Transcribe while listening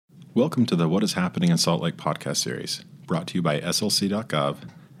Welcome to the What is Happening in Salt Lake podcast series, brought to you by slc.gov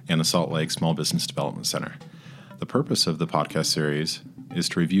and the Salt Lake Small Business Development Center. The purpose of the podcast series is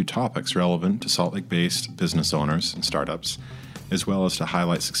to review topics relevant to Salt Lake-based business owners and startups, as well as to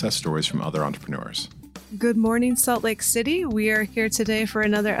highlight success stories from other entrepreneurs. Good morning, Salt Lake City. We are here today for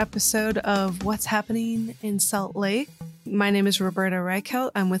another episode of What's Happening in Salt Lake. My name is Roberta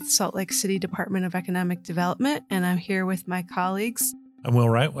Reichelt. I'm with Salt Lake City Department of Economic Development, and I'm here with my colleagues. I'm Will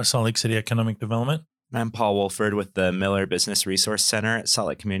Wright with Salt Lake City Economic Development. I'm Paul Wolford with the Miller Business Resource Center at Salt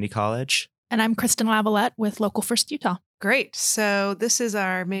Lake Community College. And I'm Kristen Lavalette with Local First Utah. Great. So this is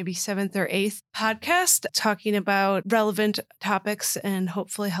our maybe 7th or 8th podcast talking about relevant topics and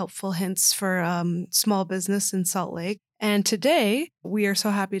hopefully helpful hints for small business in Salt Lake. And today we are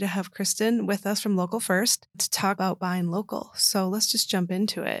so happy to have Kristen with us from Local First to talk about buying local. So let's just jump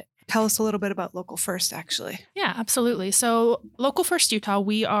into it. Tell us a little bit about Local First, actually. Yeah, absolutely. So Local First Utah,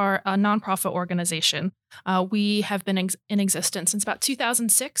 we are a nonprofit organization. We have been in existence since about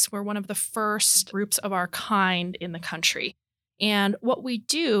 2006. We're one of the first groups of our kind in the country. And what we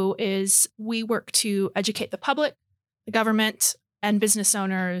do is we work to educate the public, the government, and business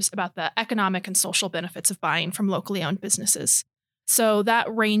owners about the economic and social benefits of buying from locally owned businesses. So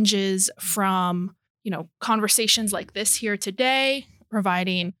that ranges from, conversations like this here today,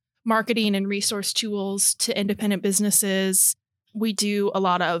 providing marketing and resource tools to independent businesses. We do a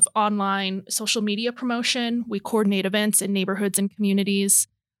lot of online social media promotion. We coordinate events in neighborhoods and communities.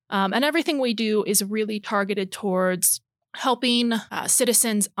 And everything we do is really targeted towards helping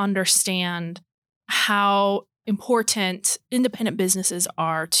citizens understand how important independent businesses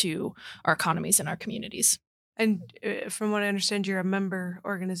are to our economies and our communities. And from what I understand, you're a member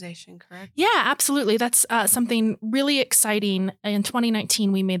organization, correct? Yeah, absolutely. That's something really exciting. In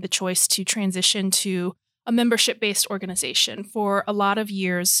 2019, we made the choice to transition to a membership-based organization. For a lot of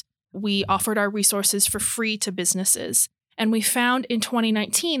years, we offered our resources for free to businesses. And we found in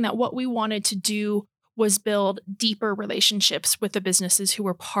 2019 that what we wanted to do was build deeper relationships with the businesses who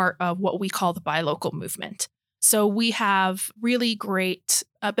were part of what we call the Buy Local movement. So we have really great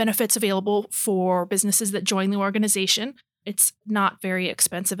benefits available for businesses that join the organization. It's not very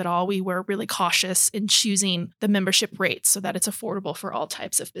expensive at all. We were really cautious in choosing the membership rates so that it's affordable for all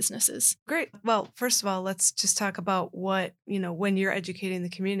types of businesses. Great. Well, first of all, let's just talk about what, when you're educating the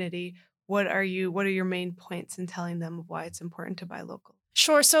community, what are your main points in telling them why it's important to buy local?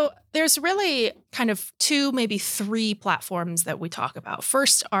 Sure. So there's really kind of 2, maybe 3 platforms that we talk about.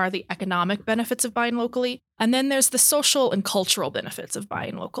 First are the economic benefits of buying locally, and then there's the social and cultural benefits of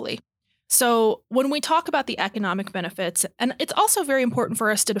buying locally. So when we talk about the economic benefits, and it's also very important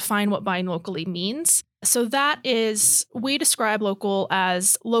for us to define what buying locally means. So that is, we describe local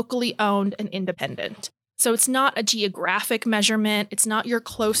as locally owned and independent. So it's not a geographic measurement. It's not your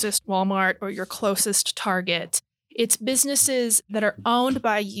closest Walmart or your closest Target. It's businesses that are owned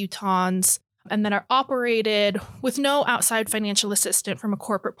by Utahns and that are operated with no outside financial assistance from a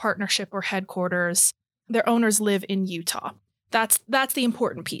corporate partnership or headquarters. Their owners live in Utah. That's the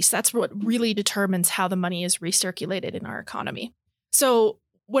important piece. That's what really determines how the money is recirculated in our economy. So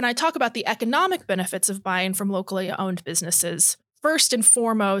when I talk about the economic benefits of buying from locally owned businesses, first and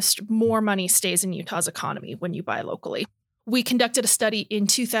foremost, more money stays in Utah's economy when you buy locally. We conducted a study in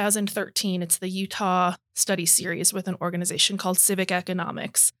 2013. It's the Utah Study Series with an organization called Civic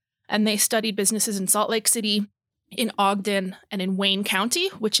Economics. And they studied businesses in Salt Lake City, in Ogden, and in Wayne County,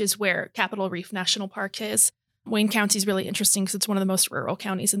 which is where Capitol Reef National Park is. Wayne County is really interesting because it's one of the most rural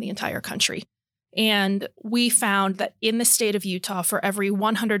counties in the entire country. And we found that in the state of Utah, for every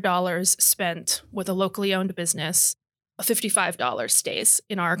 $100 spent with a locally owned business, $55 stays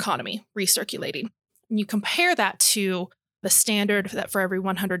in our economy, recirculating. And you compare that to the standard that for every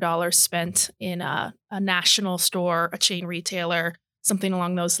 $100 spent in a national store, a chain retailer, something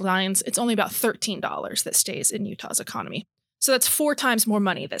along those lines, it's only about $13 that stays in Utah's economy. So that's 4 times more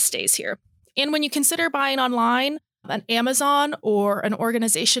money that stays here. And when you consider buying online, an Amazon or an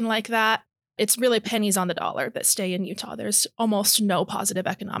organization like that, it's really pennies on the dollar that stay in Utah. There's almost no positive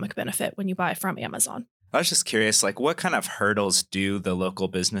economic benefit when you buy from Amazon. I was just curious, what kind of hurdles do the local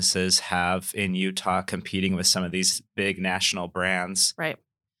businesses have in Utah competing with some of these big national brands? Right.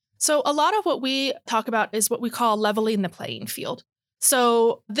 So a lot of what we talk about is what we call leveling the playing field.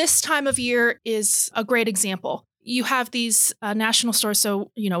 So this time of year is a great example. You have these national stores,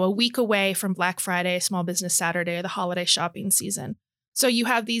 so, a week away from Black Friday, Small Business Saturday, the holiday shopping season. So you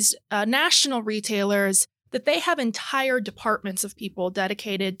have these national retailers that they have entire departments of people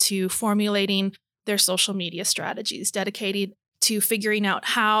dedicated to formulating their social media strategies, dedicated to figuring out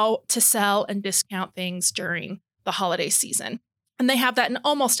how to sell and discount things during the holiday season. And they have that in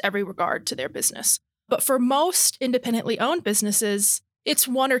almost every regard to their business. But for most independently owned businesses, it's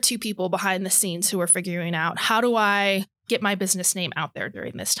one or two people behind the scenes who are figuring out, how do I get my business name out there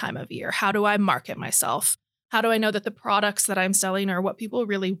during this time of year? How do I market myself? How do I know that the products that I'm selling are what people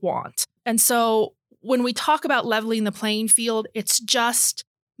really want? And so when we talk about leveling the playing field, it's just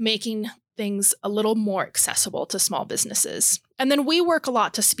making things a little more accessible to small businesses. And then we work a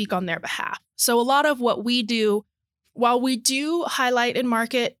lot to speak on their behalf. So a lot of what we do, while we do highlight and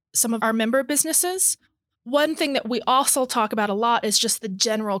market some of our member businesses, one thing that we also talk about a lot is just the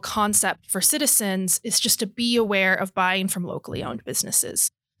general concept for citizens is just to be aware of buying from locally owned businesses.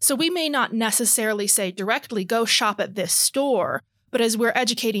 So we may not necessarily say directly, go shop at this store, but as we're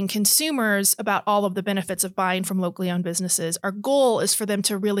educating consumers about all of the benefits of buying from locally owned businesses, our goal is for them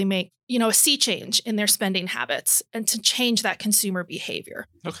to really make, a sea change in their spending habits and to change that consumer behavior.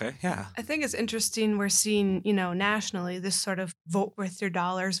 Okay, yeah. I think it's interesting we're seeing, nationally this sort of vote with your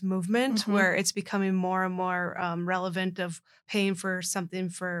dollars movement where it's becoming more and more relevant of paying for something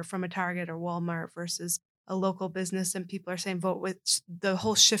from a Target or Walmart versus a local business, and people are saying vote with the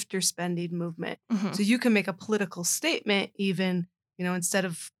whole shift your spending movement. So you can make a political statement even, instead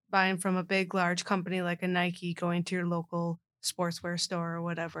of buying from a big, large company like a Nike, going to your local sportswear store or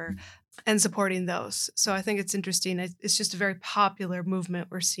whatever and supporting those. So I think it's interesting. It's just a very popular movement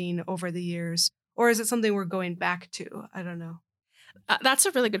we're seeing over the years. Or is it something we're going back to? I don't know. That's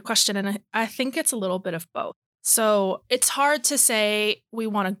a really good question. And I think it's a little bit of both. So it's hard to say we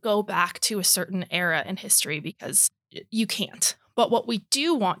want to go back to a certain era in history because you can't. But what we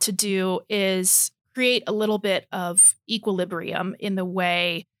do want to do is create a little bit of equilibrium in the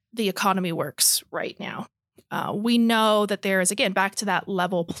way the economy works right now. We know that there is, again, back to that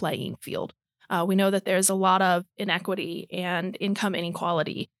level playing field. We know that there's a lot of inequity and income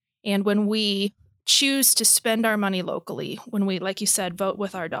inequality. And when we choose to spend our money locally, when we, like you said, vote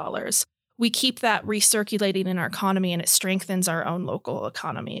with our dollars, we keep that recirculating in our economy and it strengthens our own local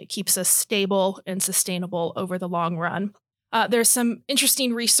economy. It keeps us stable and sustainable over the long run. There's some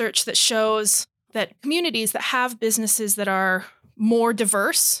interesting research that shows that communities that have businesses that are more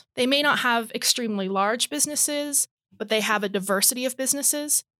diverse, they may not have extremely large businesses, but they have a diversity of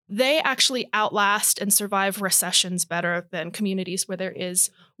businesses. They actually outlast and survive recessions better than communities where there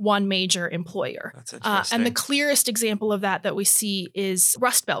is one major employer. That's interesting. And the clearest example of that we see is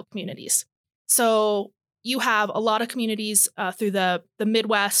Rust Belt communities. So you have a lot of communities through the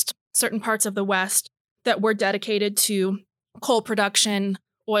Midwest, certain parts of the West that were dedicated to coal production,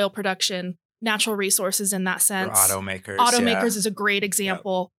 oil production, natural resources in that sense. Or automakers. Automakers is a great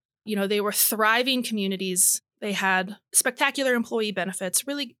example. Yep. They were thriving communities. They had spectacular employee benefits,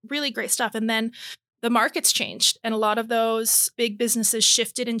 really, really great stuff. And then the markets changed and a lot of those big businesses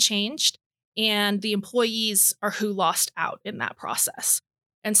shifted and changed. And the employees are who lost out in that process.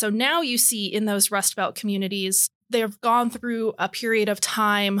 And so now you see in those Rust Belt communities, they've gone through a period of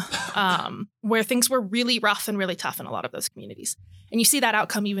time where things were really rough and really tough in a lot of those communities. And you see that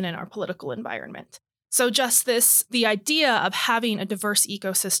outcome even in our political environment. So just the idea of having a diverse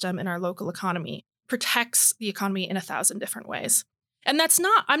ecosystem in our local economy protects the economy in 1,000 different ways. And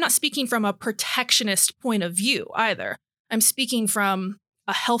I'm not speaking from a protectionist point of view either. I'm speaking from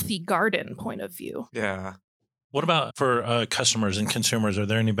a healthy garden point of view. Yeah. What about for customers and consumers? Are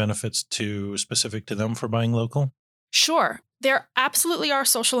there any benefits specific to them for buying local? Sure. There absolutely are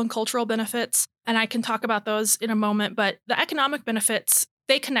social and cultural benefits, and I can talk about those in a moment, but the economic benefits,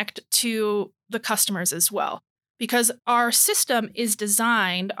 they connect to the customers as well. Because our system is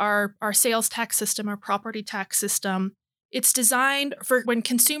designed, our sales tax system, our property tax system, it's designed for when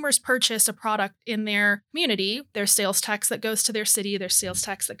consumers purchase a product in their community, there's sales tax that goes to their city, there's sales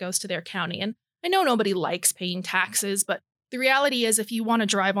tax that goes to their county. And I know nobody likes paying taxes, but the reality is if you want to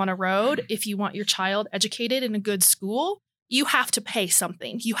drive on a road, if you want your child educated in a good school, you have to pay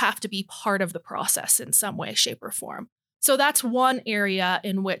something. You have to be part of the process in some way, shape, or form. So that's one area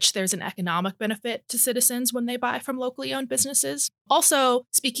in which there's an economic benefit to citizens when they buy from locally owned businesses. Also,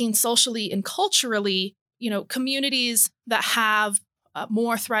 speaking socially and culturally, communities that have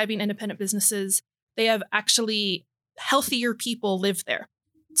more thriving independent businesses, they have actually healthier people live there.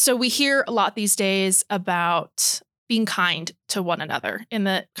 So we hear a lot these days about being kind to one another in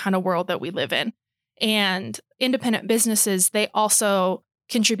the kind of world that we live in. And independent businesses, they also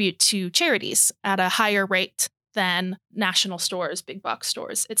contribute to charities at a higher rate than national stores, big box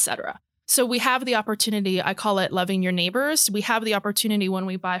stores, et cetera. So we have the opportunity, I call it loving your neighbors. We have the opportunity when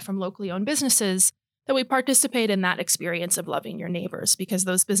we buy from locally owned businesses that we participate in that experience of loving your neighbors because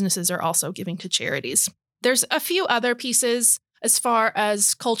those businesses are also giving to charities. There's a few other pieces as far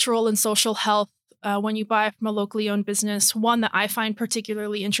as cultural and social health when you buy from a locally owned business. One that I find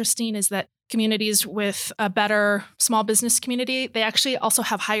particularly interesting is that communities with a better small business community, they actually also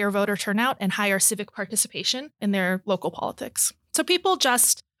have higher voter turnout and higher civic participation in their local politics. So people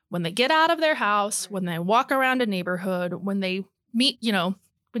just, when they get out of their house, when they walk around a neighborhood, when they meet,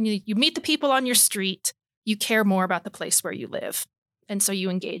 when you meet the people on your street, you care more about the place where you live. And so you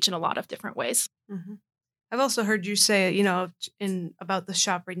engage in a lot of different ways. Mm-hmm. I've also heard you say, about the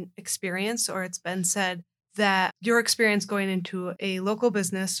shopping experience, or it's been said that your experience going into a local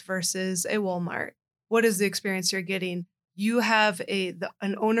business versus a Walmart, what is the experience you're getting? You have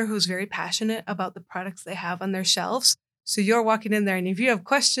an owner who's very passionate about the products they have on their shelves. So you're walking in there, and if you have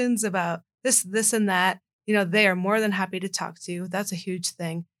questions about this, and that, they are more than happy to talk to you. That's a huge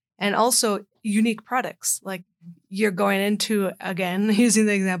thing. And also unique products. Like you're going into, again, using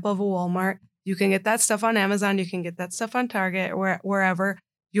the example of a Walmart, you can get that stuff on Amazon. You can get that stuff on Target or wherever.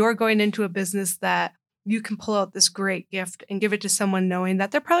 You're going into a business that you can pull out this great gift and give it to someone knowing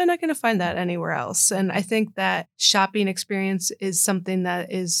that they're probably not going to find that anywhere else. And I think that shopping experience is something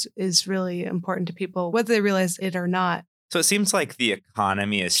that is really important to people, whether they realize it or not. So it seems like the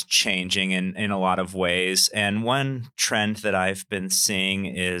economy is changing in a lot of ways. And one trend that I've been seeing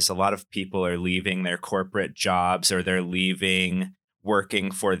is a lot of people are leaving their corporate jobs, or they're leaving working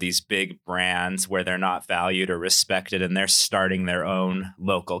for these big brands where they're not valued or respected, and they're starting their own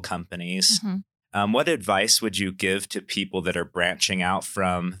local companies. Mm-hmm. What advice would you give to people that are branching out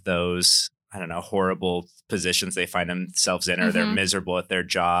from those, horrible positions they find themselves in, or they're miserable at their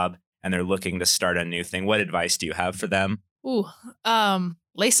job and they're looking to start a new thing? What advice do you have for them?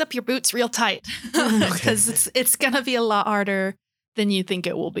 Lace up your boots real tight, because it's going to be a lot harder than you think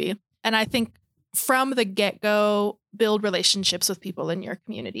it will be. And I think from the get-go, build relationships with people in your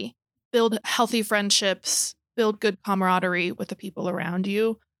community, build healthy friendships, build good camaraderie with the people around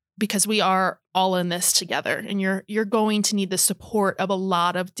you, because we are all in this together, and you're going to need the support of a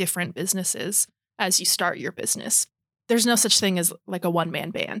lot of different businesses as you start your business. There's no such thing as like a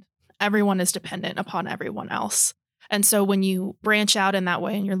one-man band. Everyone is dependent upon everyone else. And so when you branch out in that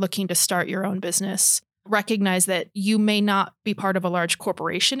way and you're looking to start your own business, recognize that you may not be part of a large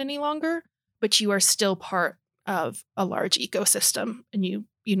corporation any longer, but you are still part of a large ecosystem, and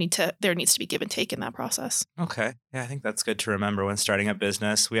there needs to be give and take in that process. Okay. Yeah, I think that's good to remember when starting a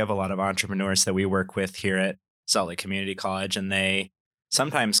business. We have a lot of entrepreneurs that we work with here at Salt Lake Community College, and they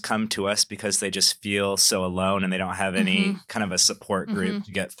sometimes come to us because they just feel so alone and they don't have any kind of a support group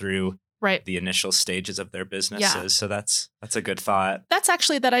to get through the initial stages of their businesses. Yeah. So that's a good thought. That's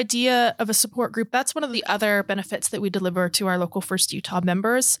actually that idea of a support group. That's one of the other benefits that we deliver to our local First Utah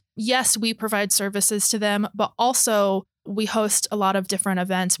members. Yes, we provide services to them, but also we host a lot of different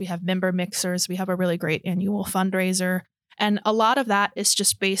events. We have member mixers. We have a really great annual fundraiser. And a lot of that is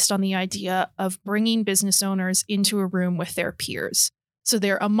just based on the idea of bringing business owners into a room with their peers. So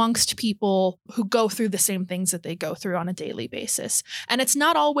they're amongst people who go through the same things that they go through on a daily basis. And it's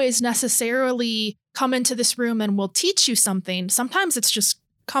not always necessarily come into this room and we'll teach you something. Sometimes it's just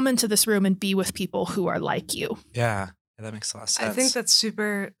come into this room and be with people who are like you. Yeah, that makes a lot of sense. I think that's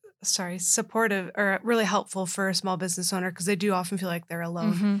super supportive or really helpful for a small business owner, because they do often feel like they're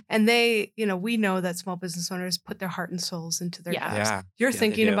alone. And they, we know that small business owners put their heart and souls into their jobs. Yeah. You're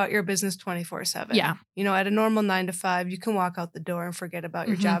thinking about your business 24/7. Yeah. At a normal 9 to 5, you can walk out the door and forget about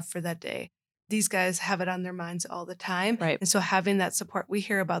your job for that day. These guys have it on their minds all the time. Right. And so having that support, we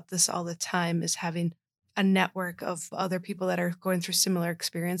hear about this all the time, is having a network of other people that are going through similar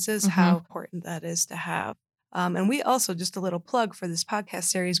experiences, how important that is to have. And we also, just a little plug for this podcast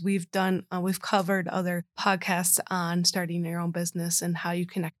series, we've covered other podcasts on starting your own business and how you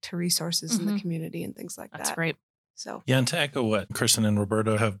connect to resources in the community and things like that. That's great. So, yeah, and to echo what Kristen and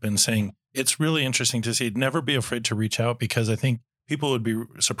Roberto have been saying, it's really interesting to see. Never be afraid to reach out, because I think people would be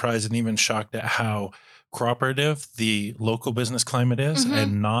surprised and even shocked at how cooperative the local business climate is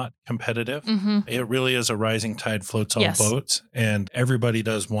and not competitive. It really is a rising tide floats all boats, and everybody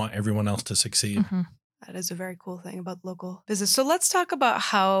does want everyone else to succeed. That is a very cool thing about local business. So let's talk about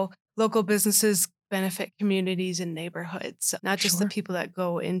how local businesses benefit communities and neighborhoods, not just the people that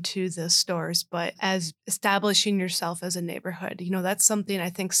go into the stores, but as establishing yourself as a neighborhood. That's something I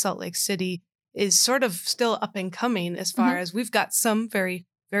think Salt Lake City is sort of still up and coming, as far as we've got some very,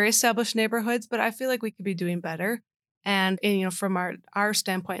 very established neighborhoods, but I feel like we could be doing better. And from our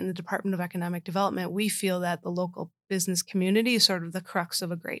standpoint in the Department of Economic Development, we feel that the local business community is sort of the crux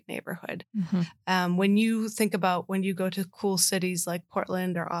of a great neighborhood. When you think about when you go to cool cities like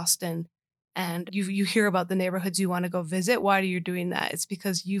Portland or Austin, and you hear about the neighborhoods you want to go visit, why are you doing that? It's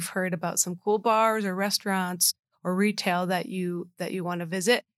because you've heard about some cool bars or restaurants or retail that you want to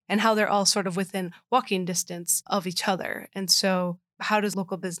visit. and how they're all sort of within walking distance of each other. And so how does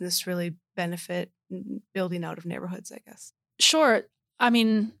local business really benefit building out of neighborhoods, I guess? Sure. I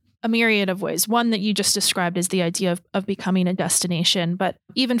mean, a myriad of ways. One that you just described is the idea of becoming a destination. But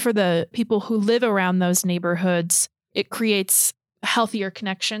even for the people who live around those neighborhoods, it creates healthier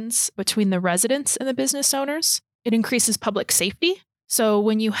connections between the residents and the business owners. It increases public safety. So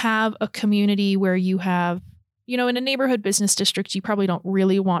when you have a community where you have, in a neighborhood business district, you probably don't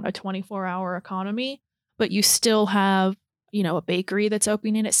really want a 24-hour economy, but you still have a bakery that's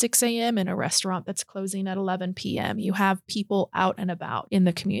opening at 6 a.m. and a restaurant that's closing at 11 p.m. You have people out and about in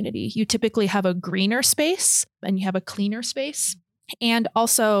the community. You typically have a greener space and you have a cleaner space. And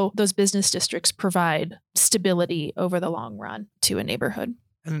also those business districts provide stability over the long run to a neighborhood.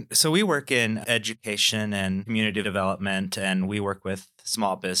 And so we work in education and community development, and we work with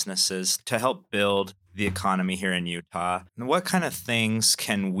small businesses to help build the economy here in Utah. And what kind of things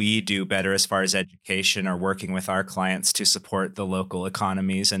can we do better as far as education or working with our clients to support the local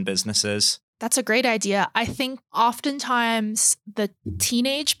economies and businesses? That's a great idea. I think oftentimes the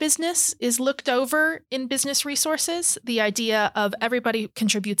teenage business is looked over in business resources. The idea of everybody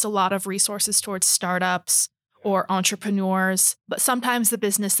contributes a lot of resources towards startups or entrepreneurs, but sometimes the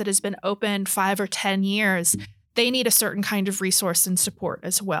business that has been open 5 or 10 years, they need a certain kind of resource and support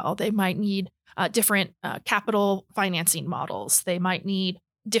as well. They might need different capital financing models. They might need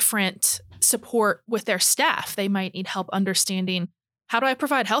different support with their staff. They might need help understanding, how do I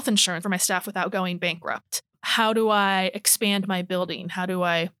provide health insurance for my staff without going bankrupt? How do I expand my building? How do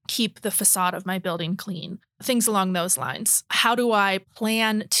I keep the facade of my building clean? Things along those lines. How do I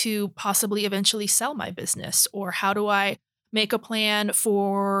plan to possibly eventually sell my business? Or how do I make a plan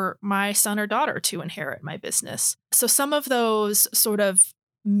for my son or daughter to inherit my business? So some of those sort of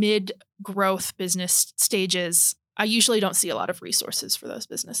mid-growth business stages, I usually don't see a lot of resources for those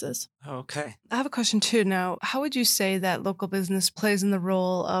businesses. Okay. I have a question too now. How would you say that local business plays in the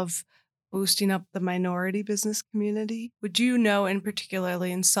role of boosting up the minority business community? Would you know, in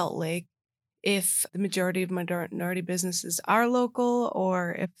particularly in Salt Lake, if the majority of minority businesses are local,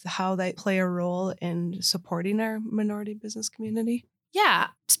 or if how they play a role in supporting our minority business community? Yeah,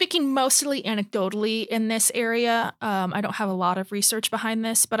 speaking mostly anecdotally in this area, I don't have a lot of research behind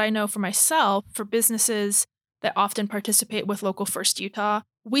this, but I know for myself, for businesses that often participate with Local First Utah,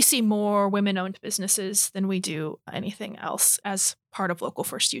 we see more women-owned businesses than we do anything else as part of Local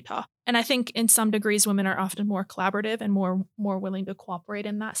First Utah. And I think in some degrees, women are often more collaborative and more willing to cooperate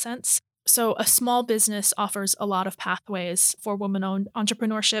in that sense. So a small business offers a lot of pathways for women-owned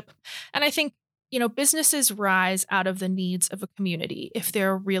entrepreneurship. And I think businesses rise out of the needs of a community if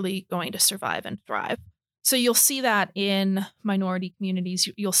they're really going to survive and thrive. So you'll see that in minority communities.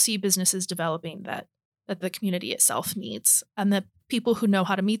 You'll see businesses developing that the community itself needs. And the people who know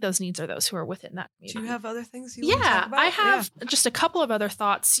how to meet those needs are those who are within that community. Do you have other things you want to talk about? I have just a couple of other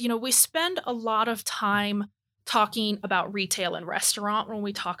thoughts. We spend a lot of time talking about retail and restaurant when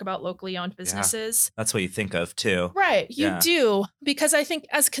we talk about locally owned businesses. That's what you think of too. Right. You do. Because I think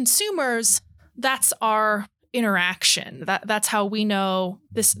as consumers, that's our interaction. That's how we know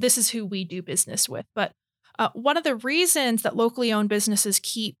this is who we do business with. But one of the reasons that locally owned businesses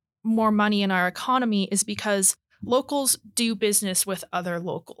keep more money in our economy is because locals do business with other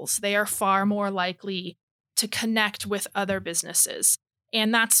locals. They are far more likely to connect with other businesses.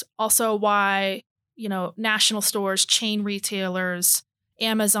 And that's also why, national stores, chain retailers,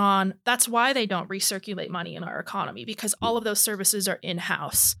 Amazon, that's why they don't recirculate money in our economy, because all of those services are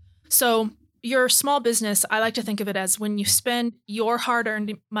in-house. So your small business, I like to think of it as when you spend your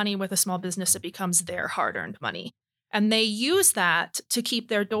hard-earned money with a small business, it becomes their hard-earned money. And they use that to keep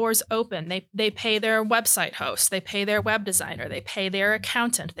their doors open. They pay their website host, they pay their web designer, they pay their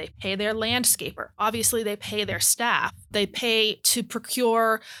accountant, they pay their landscaper. Obviously, they pay their staff. They pay to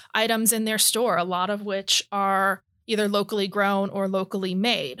procure items in their store, a lot of which are either locally grown or locally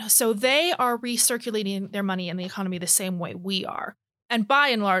made. So they are recirculating their money in the economy the same way we are. And by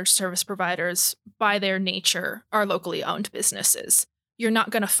and large, service providers, by their nature, are locally owned businesses. You're not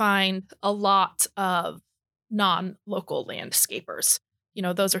going to find a lot of non-local landscapers.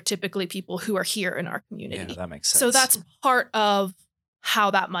 Those are typically people who are here in our community. Yeah, that makes sense. So that's part of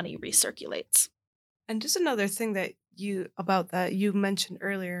how that money recirculates. And just another thing that you mentioned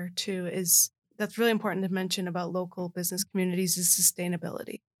earlier too is that's really important to mention about local business communities is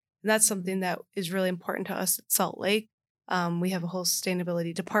sustainability. And that's something that is really important to us at Salt Lake. We have a whole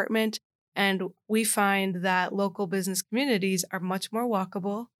sustainability department, and we find that local business communities are much more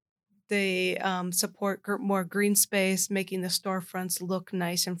walkable. They support more green space, making the storefronts look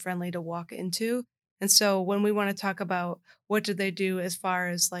nice and friendly to walk into. And so when we want to talk about what did they do as far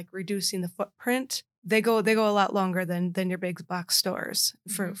as like reducing the footprint, they go a lot longer than your big box stores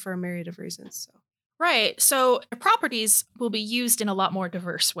for a myriad of reasons. So. Right. So properties will be used in a lot more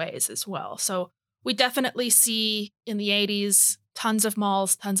diverse ways as well. So we definitely see in the 80s, tons of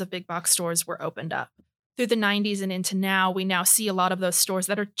malls, tons of big box stores were opened up. Through the 90s and into now, we now see a lot of those stores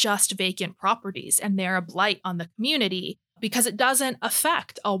that are just vacant properties, and they're a blight on the community because it doesn't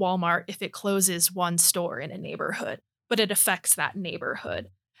affect a Walmart if it closes one store in a neighborhood, but it affects that neighborhood.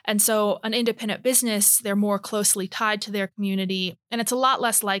 And so an independent business, they're more closely tied to their community, and it's a lot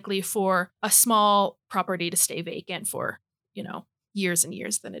less likely for a small property to stay vacant for, years and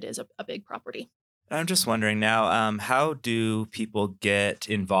years than it is a big property. I'm just wondering now, how do people get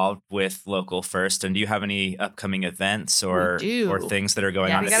involved with Local First? And do you have any upcoming events or things that are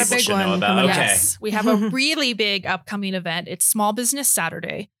going on that people should know about? Okay. Yes, we have a really big upcoming event. It's Small Business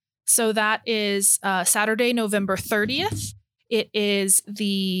Saturday. So that is Saturday, November 30th. It is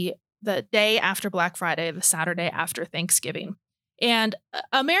the day after Black Friday, the Saturday after Thanksgiving. And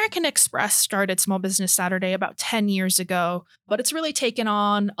American Express started Small Business Saturday about 10 years ago, but it's really taken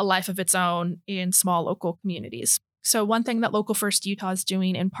on a life of its own in small local communities. So one thing that Local First Utah is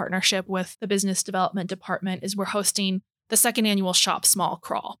doing in partnership with the Business Development Department is we're hosting the second annual Shop Small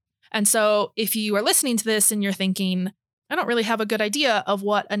Crawl. And so if you are listening to this and you're thinking, I don't really have a good idea of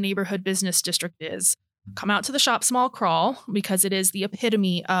what a neighborhood business district is, come out to the Shop Small Crawl because it is the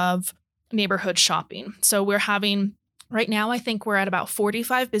epitome of neighborhood shopping. So we're having... Right now, I think we're at about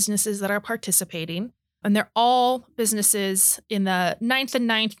 45 businesses that are participating, and they're all businesses in the 9th and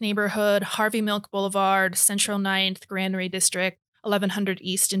 9th neighborhood, Harvey Milk Boulevard, Central 9th, Grand Ray District, 1100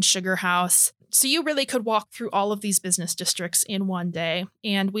 East and Sugar House. So you really could walk through all of these business districts in one day.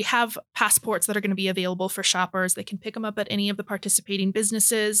 And we have passports that are going to be available for shoppers. They can pick them up at any of the participating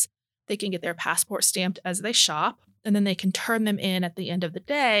businesses. They can get their passport stamped as they shop, and then they can turn them in at the end of the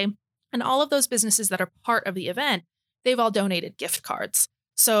day. And all of those businesses that are part of the event, they've all donated gift cards.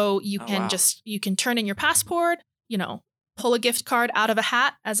 So you can you can turn in your passport, pull a gift card out of a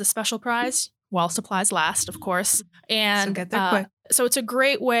hat as a special prize while supplies last, of course. And so get there quick. So it's a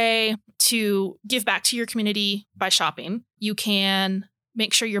great way to give back to your community by shopping. You can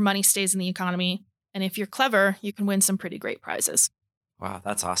make sure your money stays in the economy. And if you're clever, you can win some pretty great prizes. Wow,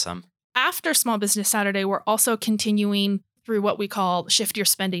 that's awesome. After Small Business Saturday, we're also continuing through what we call Shift Your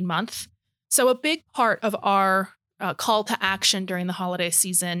Spending Month. So a big part of our call to action during the holiday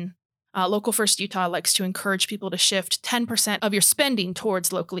season, Local First Utah likes to encourage people to shift 10% of your spending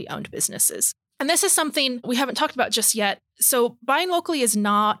towards locally owned businesses. And this is something we haven't talked about just yet. So buying locally is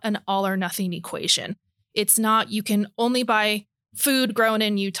not an all or nothing equation. It's not you can only buy food grown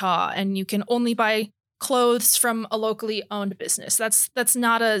in Utah and you can only buy clothes from a locally owned business. That's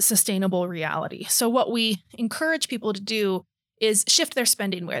not a sustainable reality. So what we encourage people to do is shift their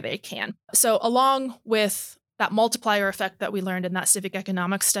spending where they can. So along with that multiplier effect that we learned in that civic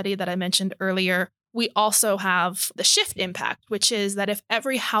economics study that I mentioned earlier, we also have the shift impact, which is that if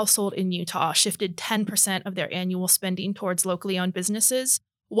every household in Utah shifted 10% of their annual spending towards locally owned businesses,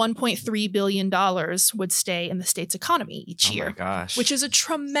 $1.3 billion would stay in the state's economy each year. Oh my gosh. Which is a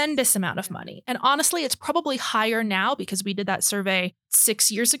tremendous amount of money. And honestly, it's probably higher now because we did that survey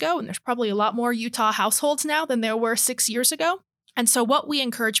 6 years ago, and there's probably a lot more Utah households now than there were 6 years ago. And so what we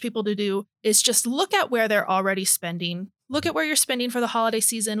encourage people to do is just look at where they're already spending. Look at where you're spending for the holiday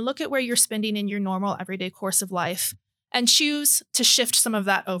season. Look at where you're spending in your normal everyday course of life and choose to shift some of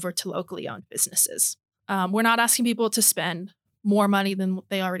that over to locally owned businesses. We're not asking people to spend more money than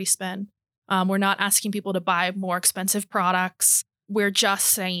they already spend. We're not asking people to buy more expensive products. We're just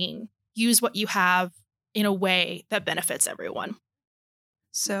saying use what you have in a way that benefits everyone.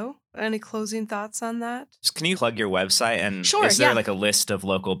 So, any closing thoughts on that? Can you plug your website? And Sure, is there like a list of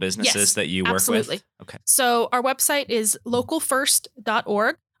local businesses that you work absolutely. with? Okay. So our website is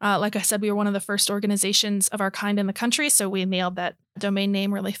localfirst.org. Like I said, we were one of the first organizations of our kind in the country, so we nailed that domain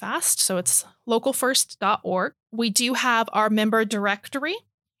name really fast. So it's localfirst.org. We do have our member directory.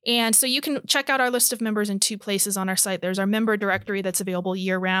 And so you can check out our list of members in two places on our site. There's our member directory that's available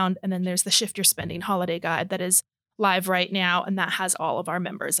year round, and then there's the Shift Your Spending holiday guide that is live right now, and that has all of our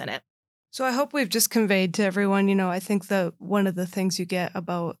members in it. So I hope we've just conveyed to everyone, I think one of the things you get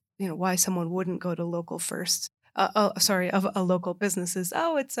about, why someone wouldn't go to Local First, of a local business is,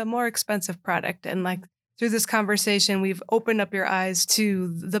 it's a more expensive product. And like through this conversation, we've opened up your eyes to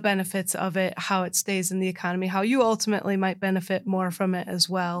the benefits of it, how it stays in the economy, how you ultimately might benefit more from it as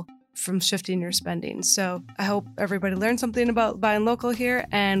well. from shifting your spending. So I hope everybody learned something about buying local here,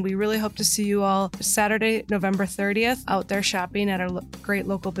 and we really hope to see you all Saturday, November 30th, out there shopping at our great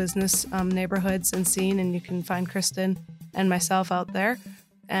local business neighborhoods and scene, and you can find Kristen and myself out there.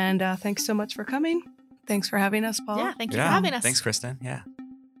 And thanks so much for coming. Thanks for having us, Paul. Yeah, thank you for having us. Thanks, Kristen. Yeah.